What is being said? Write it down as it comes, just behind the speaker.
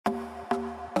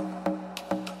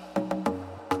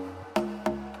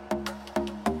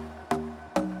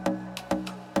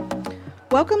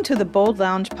Welcome to the Bold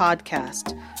Lounge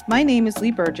podcast. My name is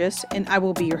Lee Burgess, and I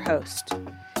will be your host.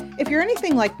 If you're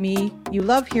anything like me, you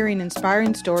love hearing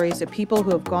inspiring stories of people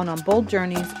who have gone on bold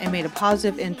journeys and made a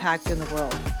positive impact in the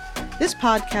world. This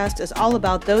podcast is all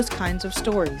about those kinds of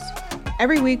stories.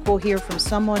 Every week, we'll hear from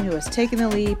someone who has taken the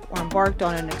leap or embarked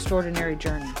on an extraordinary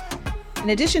journey.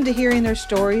 In addition to hearing their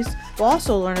stories, we'll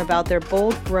also learn about their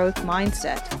bold growth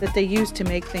mindset that they use to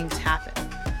make things happen.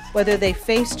 Whether they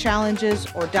faced challenges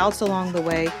or doubts along the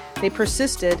way, they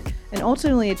persisted and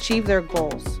ultimately achieved their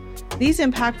goals. These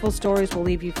impactful stories will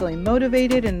leave you feeling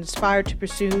motivated and inspired to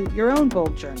pursue your own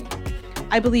bold journey.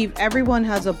 I believe everyone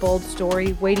has a bold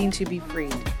story waiting to be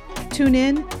freed. Tune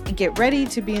in and get ready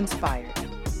to be inspired.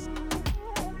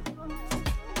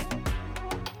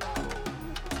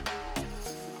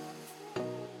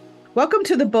 Welcome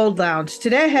to the Bold Lounge.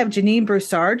 Today I have Janine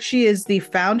Broussard. She is the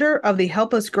founder of the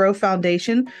Help Us Grow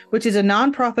Foundation, which is a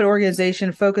nonprofit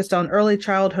organization focused on early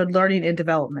childhood learning and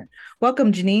development.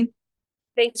 Welcome, Janine.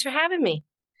 Thanks for having me.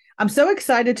 I'm so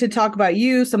excited to talk about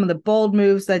you, some of the bold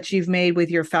moves that you've made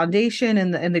with your foundation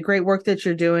and the great work that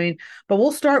you're doing. But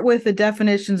we'll start with the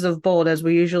definitions of bold, as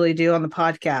we usually do on the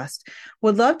podcast.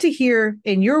 Would love to hear,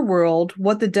 in your world,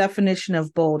 what the definition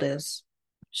of bold is.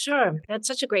 Sure. That's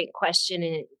such a great question.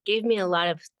 And it gave me a lot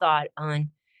of thought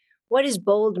on what does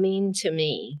bold mean to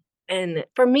me? And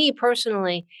for me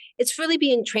personally, it's really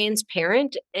being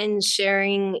transparent and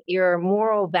sharing your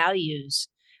moral values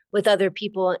with other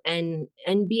people and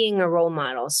being a role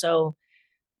model. So,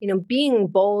 being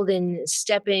bold and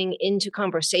stepping into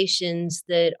conversations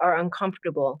that are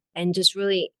uncomfortable and just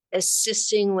really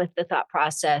assisting with the thought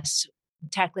process,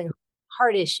 tackling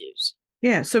hard issues.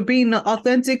 Yeah. So being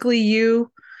authentically you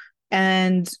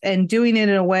and doing it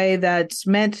in a way that's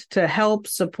meant to help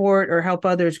support or help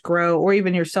others grow or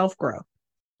even yourself grow.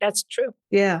 That's true.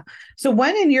 Yeah. So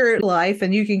when in your life,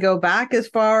 and you can go back as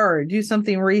far or do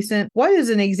something recent, what is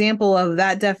an example of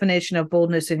that definition of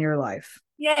boldness in your life?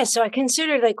 Yeah. So I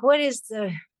considered what is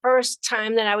the first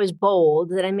time that I was bold,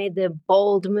 that I made the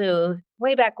bold move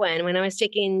way back when I was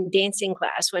taking dancing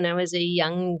class when I was a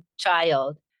young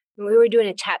child. We were doing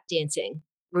a tap dancing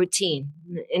routine,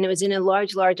 and it was in a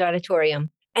large auditorium.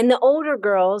 And the older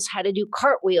girls had to do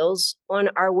cartwheels on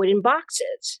our wooden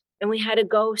boxes. And we had to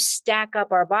go stack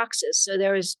up our boxes. So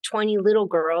there was 20 little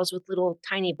girls with little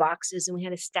tiny boxes, and we had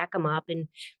to stack them up and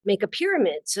make a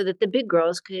pyramid so that the big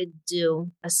girls could do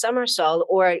a somersault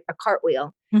or a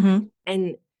cartwheel. Mm-hmm.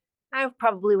 And I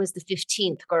probably was the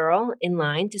 15th girl in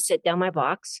line to sit down my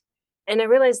box. And I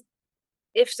realized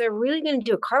if they're really going to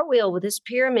do a cartwheel, this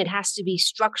pyramid has to be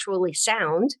structurally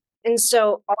sound. And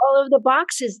so all of the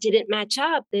boxes didn't match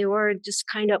up. They were just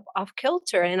kind of off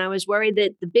kilter. And I was worried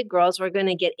that the big girls were going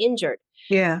to get injured.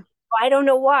 Yeah. I don't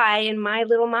know why in my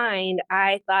little mind,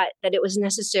 I thought that it was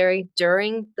necessary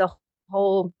during the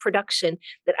whole production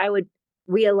that I would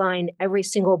realign every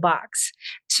single box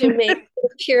to make the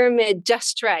pyramid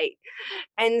just right.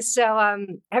 And so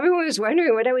everyone was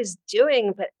wondering what I was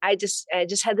doing, but I just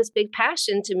had this big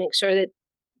passion to make sure that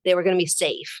they were going to be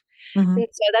safe. Mm-hmm. And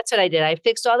so that's what I did. I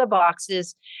fixed all the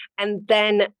boxes. And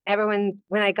then everyone,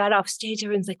 when I got off stage,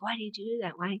 everyone's like, why do you do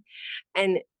that? Why?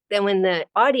 And then when the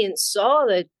audience saw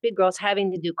the big girls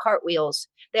having to do cartwheels,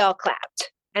 they all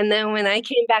clapped. And then when I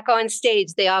came back on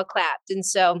stage, they all clapped. And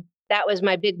so that was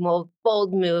my big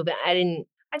bold move.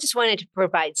 I just wanted to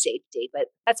provide safety, but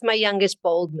that's my youngest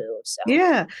bold move. So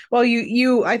yeah. Well,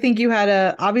 I think you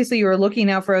had obviously you were looking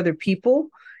out for other people.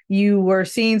 You were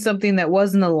seeing something that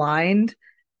wasn't aligned,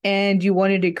 and you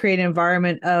wanted to create an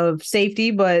environment of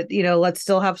safety, but, let's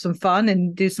still have some fun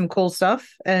and do some cool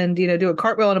stuff and, do a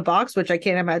cartwheel in a box, which I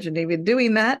can't imagine even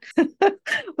doing that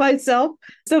myself.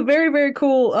 So very, very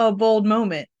cool, bold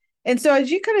moment. And so as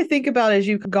you kind of think about, as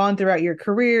you've gone throughout your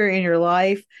career in your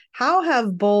life, how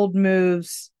have bold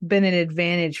moves been an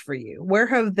advantage for you? Where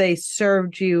have they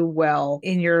served you well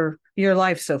in your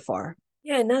life so far?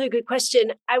 Yeah, another good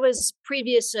question. I was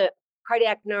previous a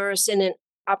cardiac nurse and an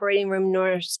operating room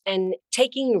nurse, and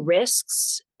taking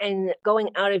risks and going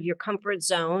out of your comfort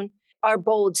zone are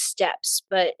bold steps,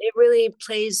 but it really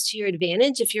plays to your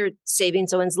advantage if you're saving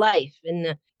someone's life.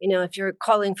 And, if you're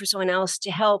calling for someone else to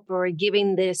help or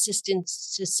giving the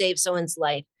assistance to save someone's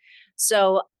life.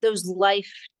 So those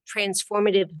life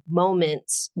transformative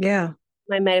moments, yeah,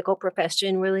 my medical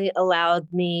profession really allowed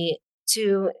me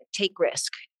to take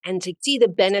risk and to see the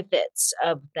benefits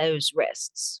of those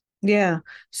risks. Yeah.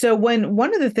 So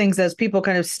one of the things as people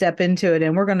kind of step into it,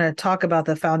 and we're going to talk about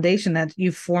the foundation that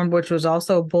you formed, which was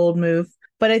also a bold move,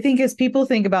 But I think as people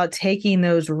think about taking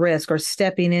those risks or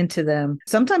stepping into them,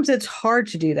 sometimes it's hard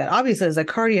to do that. Obviously, as a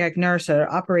cardiac nurse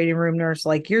or operating room nurse,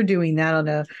 like you're doing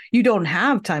that you don't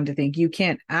have time to think. You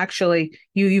can't actually,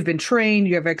 you've been trained,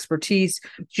 you have expertise,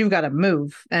 but you've got to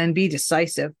move and be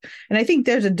decisive. And I think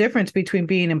there's a difference between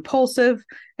being impulsive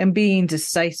and being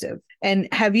decisive. And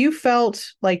have you felt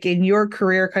like in your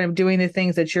career, kind of doing the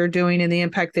things that you're doing and the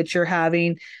impact that you're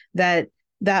having, that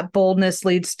boldness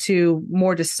leads to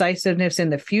more decisiveness in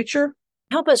the future?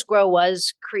 Help Us Grow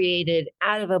was created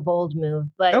out of a bold move,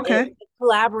 but Okay. it's a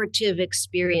collaborative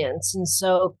experience. And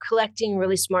so collecting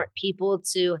really smart people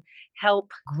to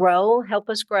help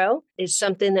us grow is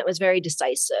something that was very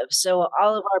decisive. So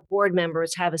all of our board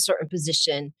members have a certain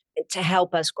position to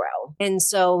help us grow. And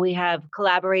so we have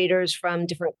collaborators from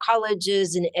different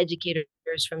colleges and educators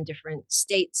from different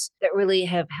states that really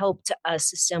have helped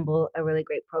us assemble a really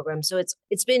great program. So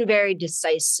it's been very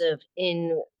decisive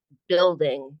in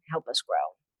building Help Us Grow.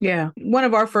 Yeah. One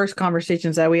of our first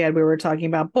conversations that we had, we were talking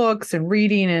about books and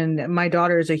reading, and my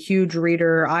daughter is a huge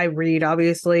reader. I read,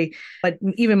 obviously, but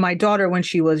even my daughter, when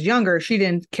she was younger, she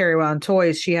didn't carry around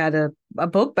toys. She had a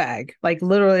book bag, like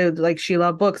literally, like she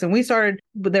loved books. And we started,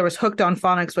 there was Hooked on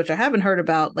Phonics, which I haven't heard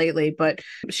about lately, but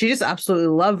she just absolutely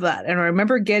loved that. And I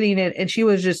remember getting it, and she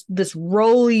was just this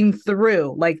rolling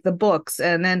through like the books.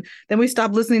 And then we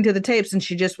stopped listening to the tapes, and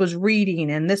she just was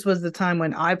reading. And this was the time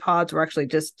when iPods were actually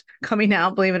just coming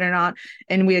out, believe it or not.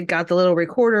 And we had got the little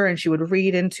recorder, and she would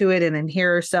read into it and then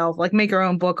hear herself like make her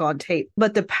own book on tape.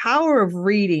 But the power of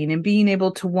reading and being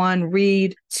able to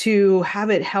read, to have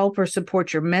it help or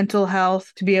support your mental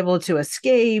health, to be able to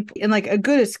escape, and like a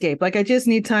good escape. Like I just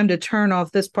need time to turn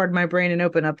off this part of my brain and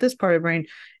open up this part of the brain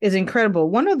is incredible.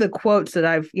 One of the quotes that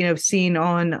I've, seen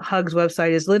on HUG's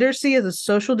website is literacy is a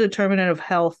social determinant of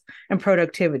health and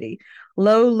productivity.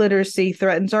 Low literacy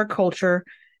threatens our culture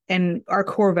and our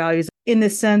core values in the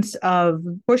sense of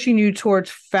pushing you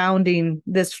towards founding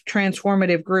this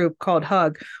transformative group called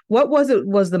HUG. What was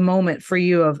the moment for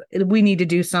you of we need to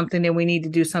do something and we need to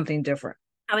do something different?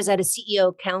 I was at a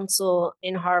CEO council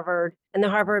in Harvard, and the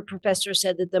Harvard professor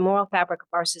said that the moral fabric of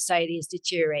our society is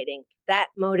deteriorating. That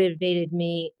motivated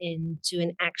me into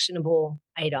an actionable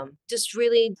item, just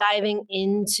really diving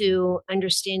into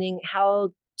understanding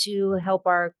how to help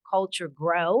our culture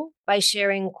grow by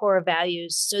sharing core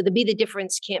values. So the Be the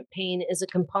Difference campaign is a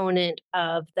component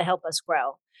of the Help Us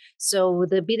Grow. So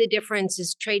the Be the Difference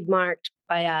is trademarked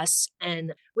by us,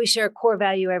 and we share a core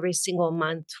value every single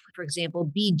month. For example,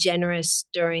 be generous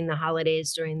during the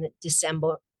holidays, during the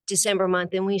December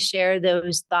month, and we share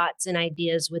those thoughts and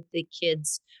ideas with the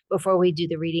kids before we do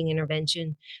the reading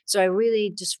intervention. So I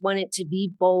really just want it to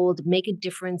be bold, make a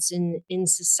difference in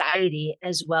society,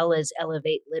 as well as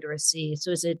elevate literacy.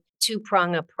 So it's a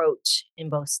two-prong approach in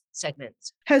both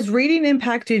segments. Has reading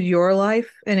impacted your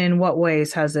life, and in what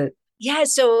ways has it? Yeah,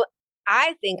 so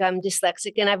I think I'm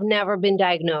dyslexic and I've never been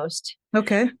diagnosed.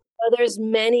 Okay. So there's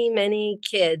many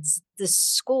kids.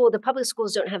 The public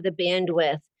schools don't have the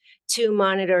bandwidth to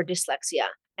monitor dyslexia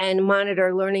and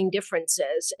monitor learning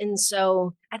differences. And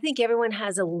so I think everyone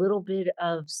has a little bit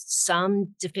of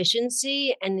some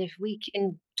deficiency. And if we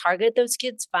can target those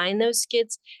kids, find those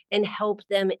kids, and help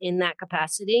them in that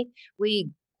capacity, we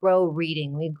grow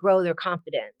reading, we grow their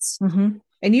confidence. Mm-hmm.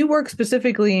 And you work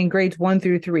specifically in grades 1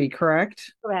 through 3,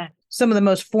 correct? Correct. Some of the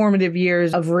most formative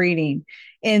years of reading.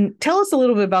 And tell us a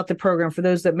little bit about the program for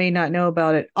those that may not know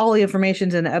about it. All the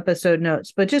information's in the episode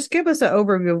notes, but just give us an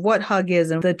overview of what HUG is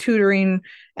and the tutoring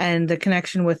and the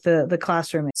connection with the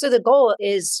classroom. So the goal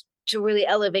is to really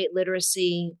elevate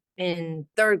literacy in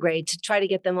third grade, to try to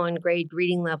get them on grade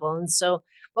reading level. And so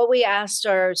what we asked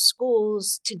our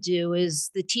schools to do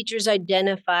is the teachers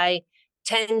identify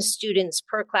 10 students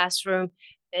per classroom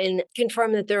and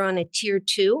confirm that they're on a tier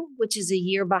 2, which is a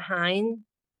year behind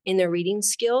in their reading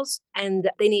skills, and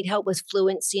they need help with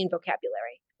fluency and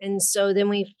vocabulary. And so then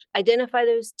we identify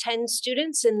those 10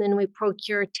 students, and then we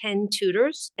procure 10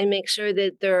 tutors and make sure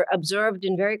that they're observed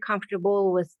and very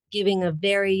comfortable with giving a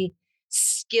very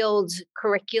skilled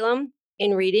curriculum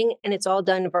in reading, and it's all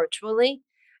done virtually.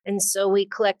 And so we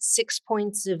collect 6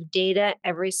 points of data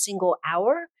every single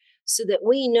hour so that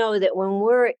we know that when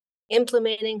we're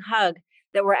implementing HUG,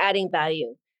 that we're adding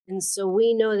value. And so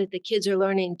we know that the kids are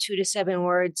learning 2 to 7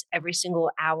 words every single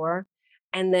hour.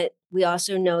 And that we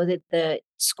also know that the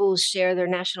schools share their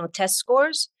national test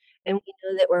scores. And we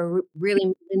know that we're really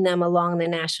moving them along the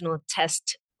national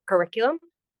test curriculum.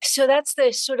 So that's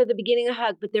the sort of the beginning of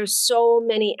HUG, but there's so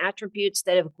many attributes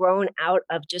that have grown out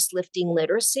of just lifting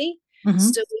literacy. Mm-hmm.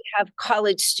 So we have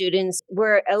college students.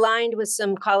 We're aligned with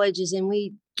some colleges and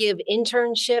we give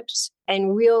internships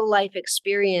and real life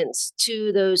experience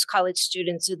to those college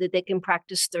students so that they can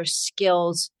practice their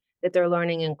skills that they're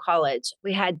learning in college.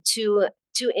 We had two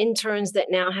interns that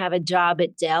now have a job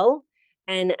at Dell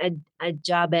and a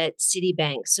job at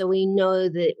Citibank. So we know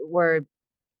that we're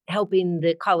helping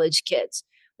the college kids.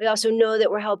 We also know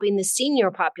that we're helping the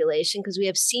senior population because we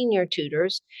have senior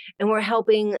tutors, and we're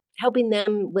helping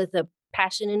them with a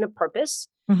passion and a purpose,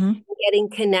 getting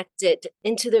connected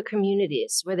into their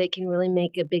communities where they can really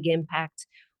make a big impact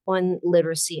on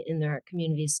literacy in their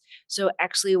communities. So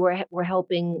actually we're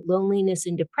helping loneliness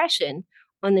and depression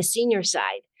on the senior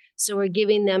side. So we're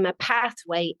giving them a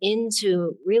pathway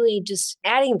into really just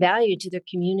adding value to their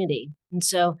community. And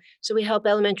so we help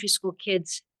elementary school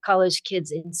kids, college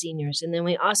kids, and seniors. And then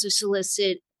we also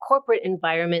solicit corporate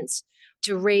environments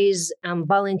to raise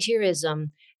volunteerism.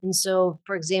 And so,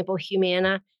 for example,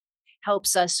 Humana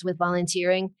helps us with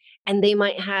volunteering, and they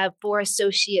might have 4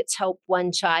 associates help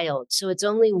 1 child. So it's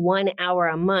only 1 hour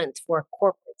a month for a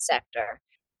corporate sector.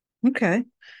 Okay.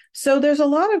 So there's a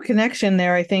lot of connection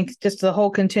there, I think, just the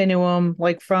whole continuum,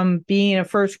 like from being a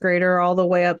first grader all the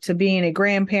way up to being a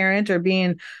grandparent or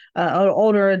being an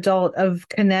older adult, of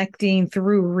connecting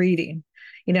through reading.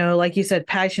 Like you said,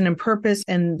 passion and purpose,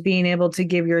 and being able to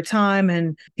give your time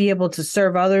and be able to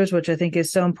serve others, which I think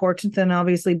is so important. Then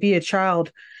obviously be a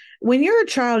child. When you're a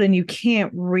child and you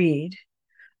can't read,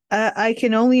 I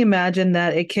can only imagine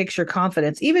that it kicks your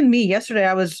confidence. Even me, yesterday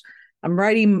I'm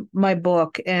writing my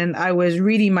book and I was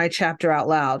reading my chapter out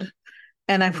loud,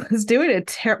 and I was doing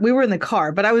we were in the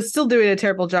car, but I was still doing a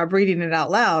terrible job reading it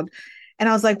out loud. And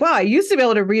I was like, wow, I used to be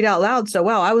able to read out loud so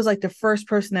well. I was like the first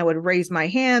person that would raise my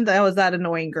hand. I was that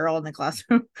annoying girl in the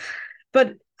classroom.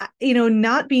 But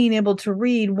not being able to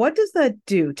read, what does that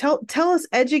do? Tell us,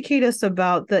 educate us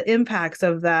about the impacts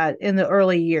of that in the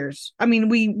early years. I mean,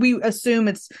 we assume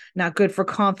it's not good for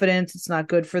confidence. It's not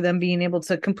good for them being able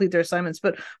to complete their assignments.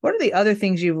 But what are the other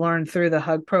things you've learned through the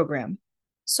HUG program?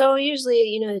 So usually,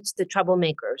 it's the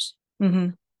troublemakers. Mm-hmm.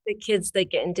 The kids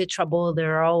that get into trouble,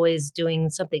 they're always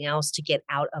doing something else to get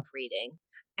out of reading.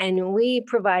 And we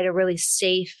provide a really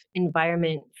safe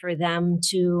environment for them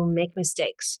to make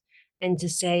mistakes and to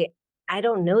say, I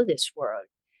don't know this word.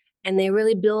 And they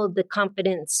really build the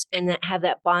confidence and have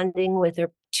that bonding with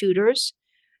their tutors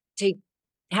to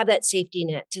have that safety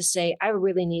net to say, I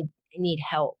really need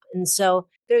help. And so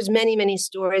there's many, many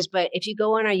stories, but if you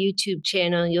go on our YouTube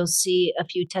channel, you'll see a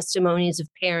few testimonies of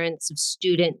parents, of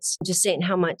students, just saying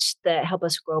how much the Help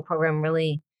Us Grow program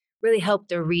really, really helped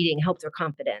their reading, helped their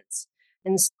confidence.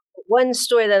 And so one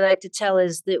story that I like to tell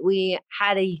is that we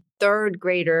had a 3rd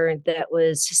grader that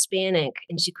was Hispanic,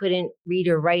 and she couldn't read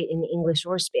or write in English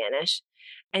or Spanish.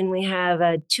 And we have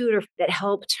a tutor that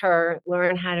helped her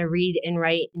learn how to read and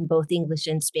write in both English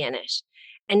and Spanish.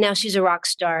 And now she's a rock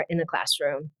star in the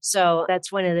classroom. So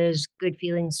that's one of those good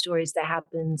feeling stories that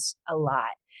happens a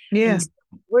lot. Yeah. And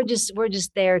we're just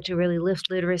there to really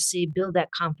lift literacy, build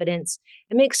that confidence,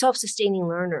 and make self-sustaining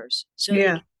learners so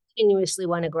they continuously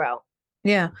want to grow.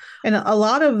 Yeah. And a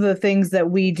lot of the things that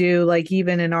we do, like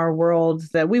even in our world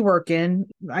that we work in,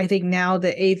 I think now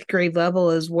the 8th grade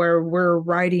level is where we're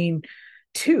writing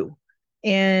to.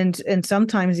 And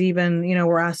sometimes even,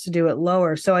 we're asked to do it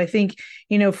lower. So I think,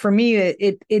 for me,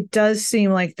 it does seem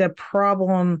like the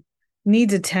problem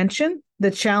needs attention.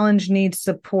 The challenge needs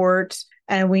support,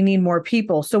 and we need more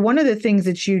people. So one of the things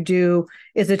that you do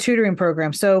is a tutoring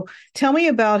program. So tell me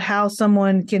about how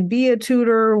someone can be a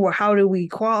tutor, or how do we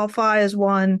qualify as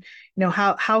one?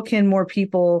 How can more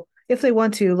people, if they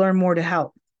want to, learn more to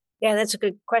help? Yeah, that's a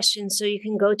good question. So you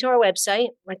can go to our website,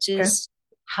 which is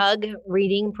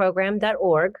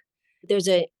hugreadingprogram.org. There's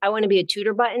a I want to be a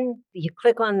tutor button. You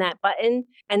click on that button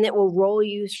and it will roll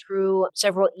you through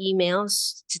several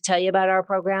emails to tell you about our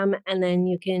program. And then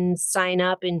you can sign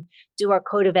up and do our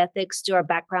code of ethics, do our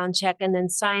background check, and then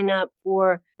sign up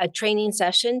for a training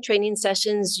session. Training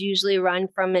sessions usually run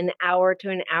from an hour to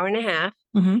an hour and a half.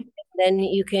 Mm-hmm. Then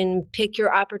you can pick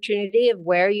your opportunity of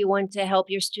where you want to help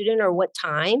your student or what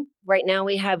time. Right now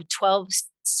we have 12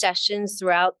 sessions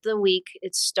throughout the week.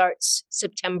 It starts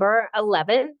September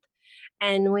 11th.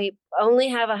 And we only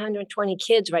have 120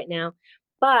 kids right now,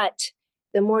 but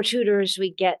the more tutors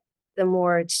we get, the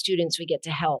more students we get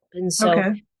to help. And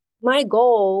so my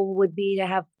goal would be to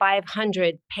have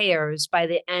 500 pairs by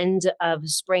the end of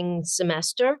spring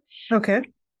semester. Okay.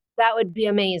 That would be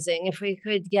amazing if we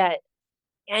could get,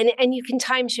 and you can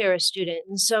timeshare a student.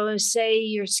 And so say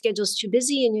your schedule's too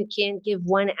busy and you can't give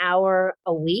 1 hour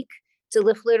a week to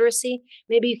lift literacy,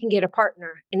 maybe you can get a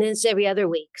partner, and then it's every other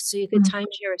week. So you could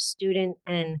timeshare a student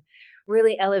and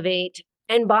really elevate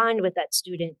and bond with that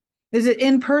student. Is it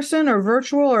in person or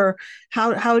virtual, or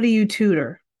how do you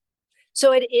tutor?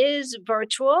 So it is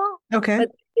virtual, Okay. but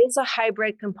it is a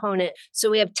hybrid component. So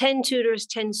we have 10 tutors,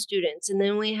 10 students, and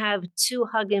then we have 2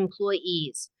 Hug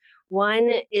employees.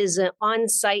 One is an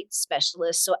on-site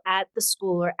specialist, so at the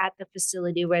school or at the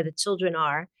facility where the children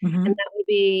are, and Hmm. that would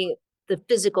be the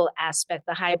physical aspect,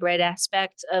 the hybrid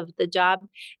aspect of the job.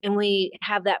 And we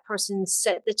have that person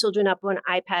set the children up on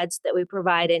iPads that we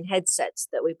provide and headsets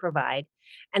that we provide.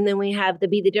 And then we have the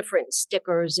Be the Difference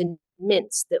stickers and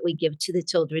mints that we give to the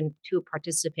children to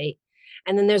participate.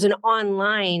 And then there's an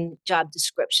online job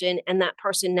description, and that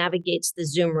person navigates the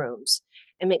Zoom rooms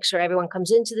and makes sure everyone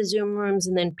comes into the Zoom rooms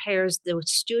and then pairs the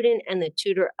student and the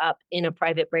tutor up in a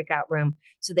private breakout room.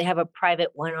 So they have a private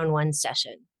one-on-one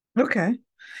session. Okay.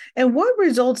 And what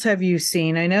results have you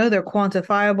seen? I know they're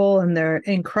quantifiable and they're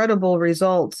incredible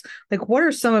results. Like, what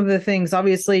are some of the things?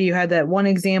 Obviously, you had that one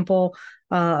example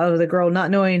of the girl not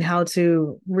knowing how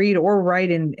to read or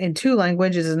write in 2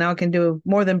 languages, and now can do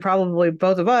more than probably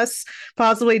both of us,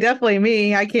 possibly, definitely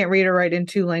me. I can't read or write in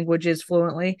 2 languages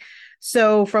fluently.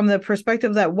 So, from the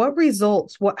perspective of that, what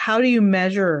results? How do you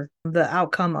measure the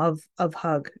outcome of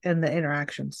Hug and the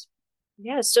interactions?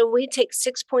 Yeah, so we take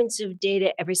 6 points of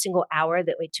data every single hour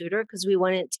that we tutor because we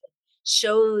want it to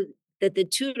show that the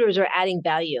tutors are adding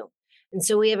value. And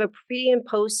so we have a pre and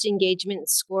post engagement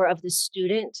score of the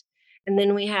student. And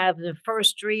then we have the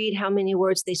first read, how many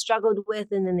words they struggled with,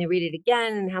 and then they read it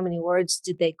again, and how many words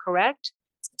did they correct.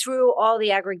 Through all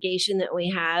the aggregation that we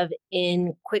have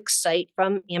in QuickSight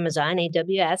from Amazon,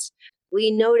 AWS,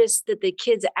 we noticed that the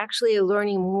kids actually are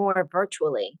learning more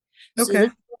virtually. So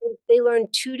Okay. they learn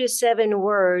 2 to 7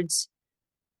 words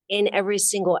in every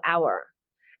single hour.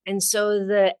 And so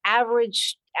the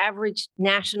average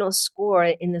national score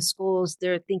in the schools,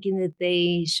 they're thinking that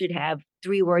they should have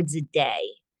 3 words a day.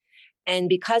 And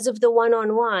because of the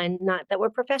one-on-one, not that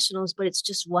we're professionals, but it's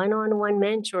just one-on-one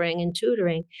mentoring and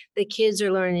tutoring, the kids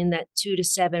are learning that 2 to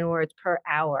 7 words per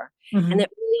hour. And Hmm. that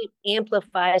really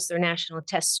amplifies their national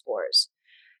test scores.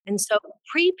 And so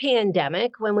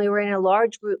pre-pandemic, when we were in a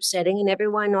large group setting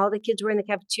and all the kids were in the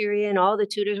cafeteria and all the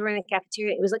tutors were in the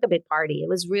cafeteria, it was like a big party. It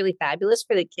was really fabulous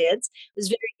for the kids. It was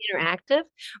very interactive,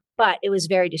 but it was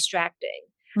very distracting.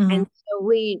 Hmm. And so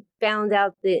we found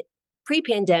out that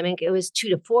pre-pandemic, it was 2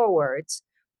 to 4 words.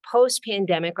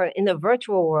 Post-pandemic, or in the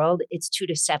virtual world, it's 2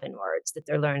 to 7 words that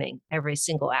they're learning every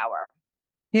single hour.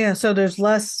 Yeah, so there's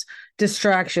less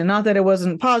distraction. Not that it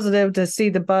wasn't positive to see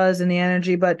the buzz and the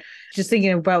energy, but just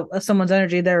thinking about someone's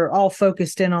energy, they're all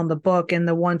focused in on the book and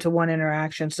the one-to-one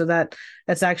interaction. So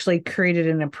that's actually created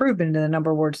an improvement in the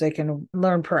number of words they can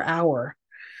learn per hour.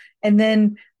 And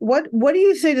then what do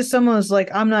you say to someone who's like,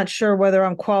 I'm not sure whether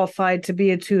I'm qualified to be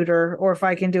a tutor or if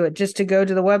I can do it, just to go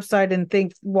to the website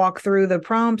and walk through the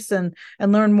prompts and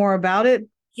learn more about it?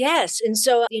 Yes. And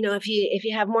so, if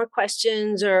you have more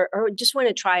questions or just want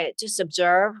to try it, just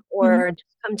observe Hmm. or just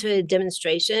come to a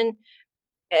demonstration,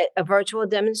 a virtual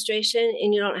demonstration,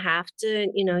 and you don't have to,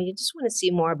 you just want to see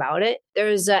more about it.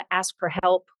 There's a ask for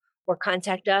help or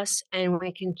contact us, and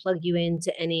we can plug you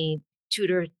into any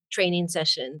tutor training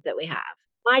session that we have.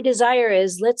 My desire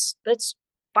is let's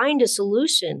find a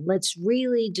solution. Let's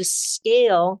really just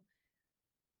scale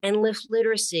and lift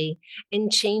literacy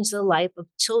and change the life of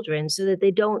children so that they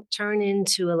don't turn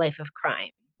into a life of crime.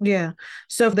 Yeah.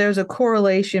 So if there's a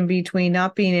correlation between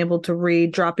not being able to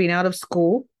read, dropping out of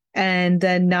school, and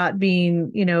then not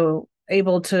being,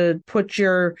 able to put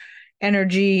your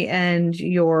energy and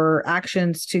your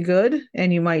actions to good,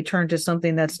 and you might turn to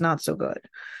something that's not so good.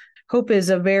 Hope is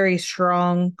a very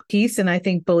strong piece, and I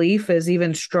think belief is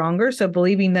even stronger. So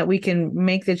believing that we can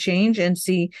make the change and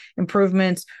see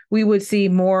improvements, we would see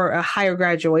a higher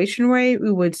graduation rate,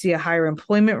 we would see a higher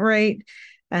employment rate,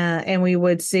 and we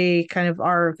would see kind of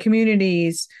our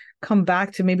communities come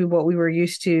back to maybe what we were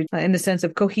used to in the sense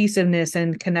of cohesiveness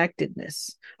and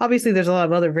connectedness. Obviously, there's a lot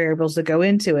of other variables that go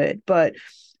into it, but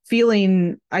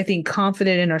feeling, I think,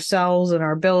 confident in ourselves and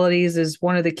our abilities is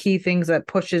one of the key things that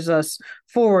pushes us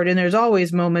forward. And there's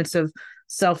always moments of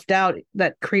self-doubt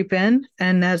that creep in.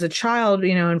 And as a child,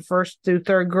 in first through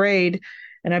third grade,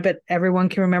 and I bet everyone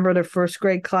can remember their first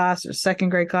grade class or second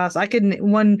grade class.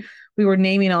 We were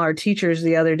naming all our teachers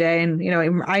the other day, and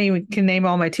I even can name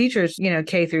all my teachers,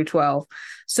 K through 12.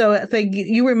 So I think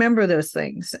you remember those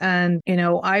things. And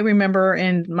I remember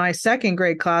in my second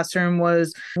grade classroom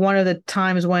was one of the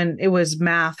times when it was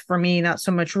math for me, not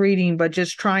so much reading, but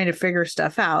just trying to figure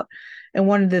stuff out. And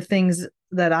one of the things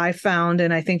that I found,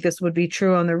 and I think this would be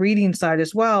true on the reading side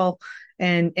as well,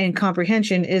 and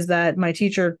comprehension, is that my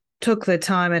teacher took the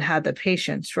time and had the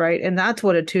patience, right? And that's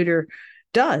what a tutor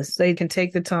does. They can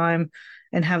take the time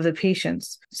and have the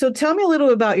patience. So tell me a little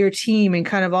about your team and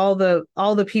kind of all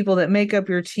the people that make up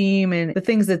your team and the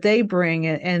things that they bring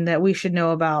and that we should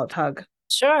know about Hug.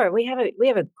 Sure. We have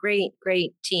a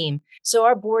great team. So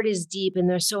our board is deep and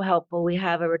they're so helpful. We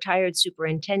have a retired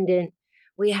superintendent.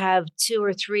 We have 2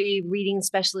 or 3 reading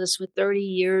specialists with 30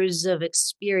 years of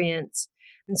experience.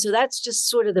 And so that's just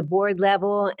sort of the board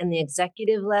level and the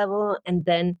executive level. And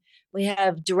then we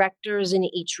have directors in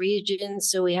each region.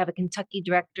 So we have a Kentucky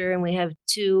director and we have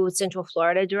 2 Central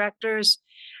Florida directors.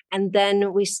 And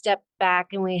then we step back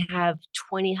and we have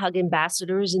 20 Hug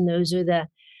ambassadors. And those are the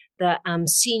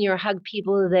senior Hug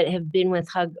people that have been with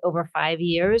Hug over 5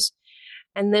 years.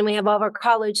 And then we have all of our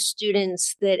college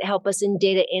students that help us in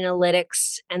data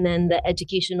analytics, and then the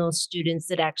educational students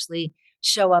that actually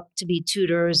show up to be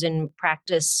tutors and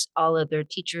practice all of their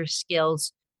teacher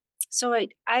skills. So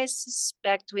I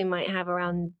suspect we might have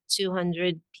around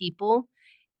 200 people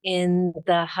in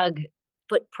the Hug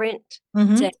footprint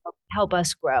to help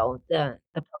us grow the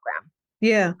program.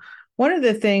 Yeah. One of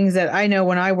the things that I know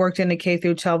when I worked in the K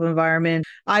through 12 environment,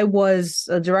 I was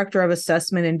a director of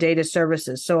assessment and data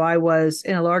services. So I was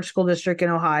in a large school district in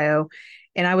Ohio,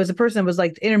 and I was a person that was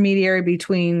like the intermediary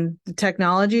between the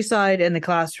technology side and the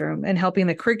classroom and helping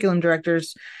the curriculum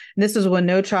directors. And this is when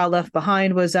No Child Left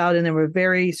Behind was out, and there were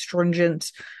very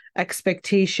stringent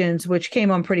expectations, which came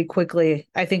on pretty quickly,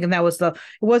 I think. And it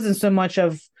wasn't so much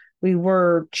of we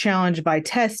were challenged by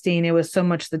testing. It was so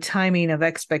much the timing of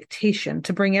expectation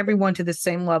to bring everyone to the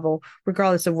same level,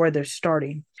 regardless of where they're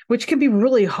starting, which can be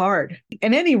really hard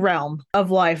in any realm of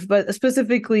life, but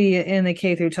specifically in the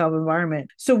K through 12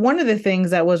 environment. So one of the things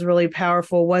that was really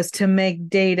powerful was to make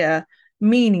data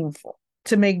meaningful,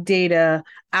 to make data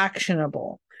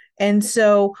actionable. And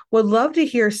so would love to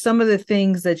hear some of the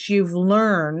things that you've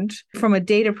learned from a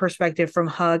data perspective from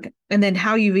Hug, and then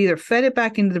how you've either fed it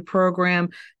back into the program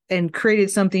and created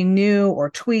something new or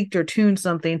tweaked or tuned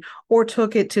something or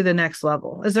took it to the next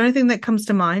level. Is there anything that comes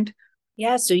to mind?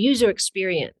 Yeah. So user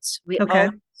experience. We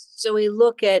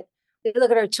look at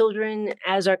our children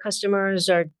as our customers,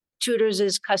 our tutors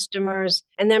as customers,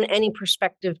 and then any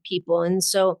prospective people. And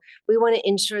so we want to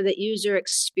ensure that user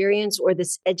experience, or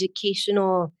this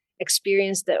educational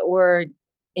experience that we're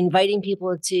inviting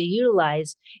people to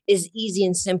utilize, is easy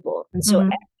and simple. And so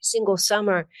every single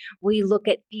summer, we look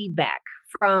at feedback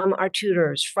from our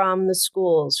tutors, from the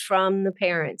schools, from the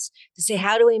parents, to say,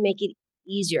 how do we make it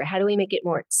easier? How do we make it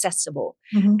more accessible?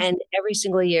 And every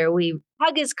single year,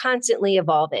 Hug is constantly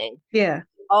evolving. Yeah.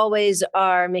 Always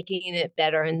are making it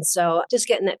better. And so just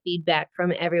getting that feedback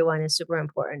from everyone is super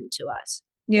important to us.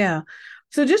 Yeah.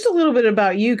 So just a little bit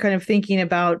about you kind of thinking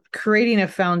about creating a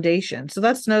foundation. So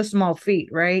that's no small feat,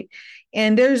 right?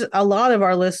 And there's a lot of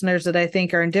our listeners that I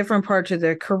think are in different parts of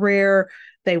their career.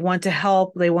 They want to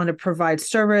help. They want to provide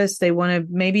service. They want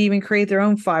to maybe even create their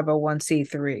own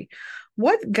 501c3.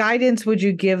 What guidance would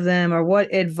you give them, or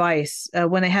what advice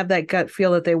when they have that gut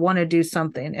feel that they want to do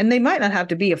something? And they might not have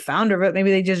to be a founder of it.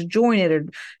 Maybe they just join it or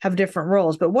have different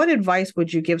roles. But what advice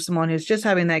would you give someone who's just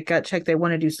having that gut check they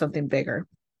want to do something bigger?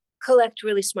 Collect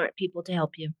really smart people to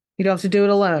help you. You don't have to do it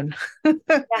alone.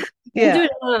 Yeah. Do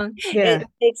it alone. Yeah.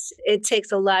 It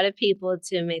takes a lot of people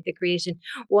to make the creation.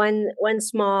 One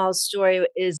small story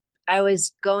is, I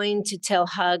was going to tell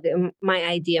Hug my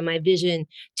idea, my vision,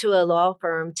 to a law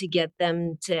firm to get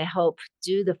them to help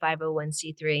do the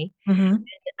 501c3.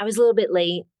 I was a little bit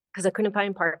late because I couldn't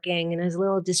find parking and I was a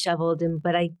little disheveled.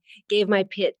 But I gave my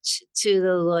pitch to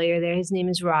the lawyer there. His name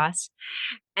is Ross.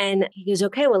 And he goes,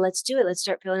 okay, well, let's do it. Let's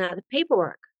start filling out the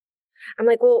paperwork. I'm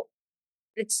like, well,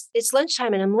 it's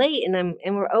lunchtime and I'm late and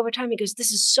we're overtime. He goes,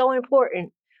 this is so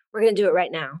important. We're going to do it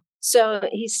right now. So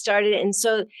he started it. And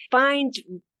so find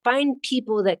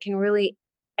people that can really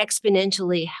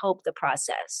exponentially help the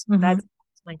process. That's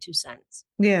my 2 cents.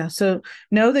 Yeah. So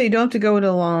know that you don't have to go it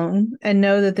alone, and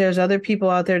know that there's other people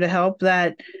out there to help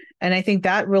that. And I think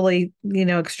that really,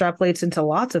 extrapolates into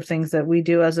lots of things that we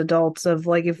do as adults, of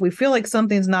like, if we feel like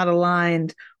something's not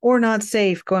aligned or not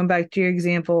safe, going back to your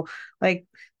example, like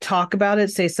talk about it,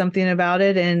 say something about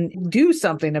it, and do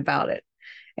something about it.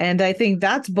 And I think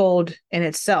that's bold in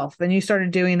itself. And you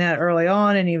started doing that early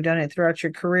on, and you've done it throughout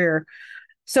your career.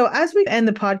 So as we end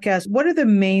the podcast, what are the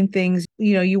main things,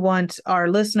 you want our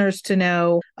listeners to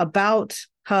know about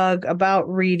Hug, about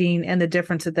reading, and the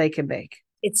difference that they can make?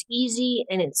 It's easy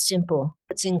and it's simple.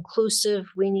 It's inclusive.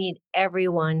 We need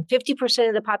everyone. 50%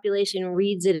 of the population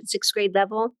reads at 6th grade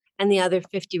level, and the other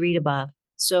 50 read above.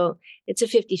 So it's a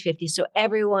 50-50. So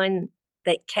everyone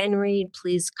that can read,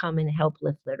 please come and help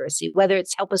lift literacy, whether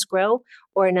it's Help Us Grow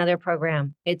or another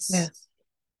program.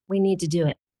 We need to do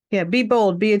it. Yeah, be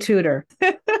bold, be a tutor.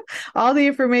 All the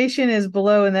information is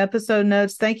below in the episode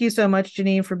notes. Thank you so much,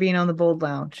 Janine, for being on the Bold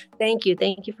Lounge. Thank you.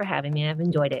 Thank you for having me. I've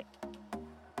enjoyed it.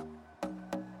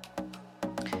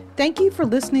 Thank you for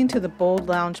listening to the Bold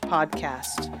Lounge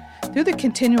podcast. Through the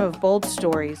continuum of bold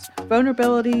stories,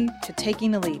 vulnerability to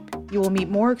taking a leap, you will meet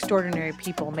more extraordinary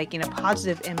people making a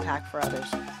positive impact for others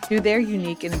through their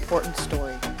unique and important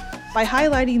story. By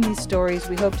highlighting these stories,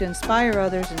 we hope to inspire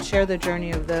others and share the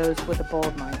journey of those with a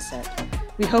bold mindset.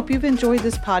 We hope you've enjoyed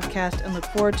this podcast and look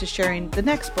forward to sharing the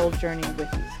next bold journey with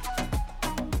you.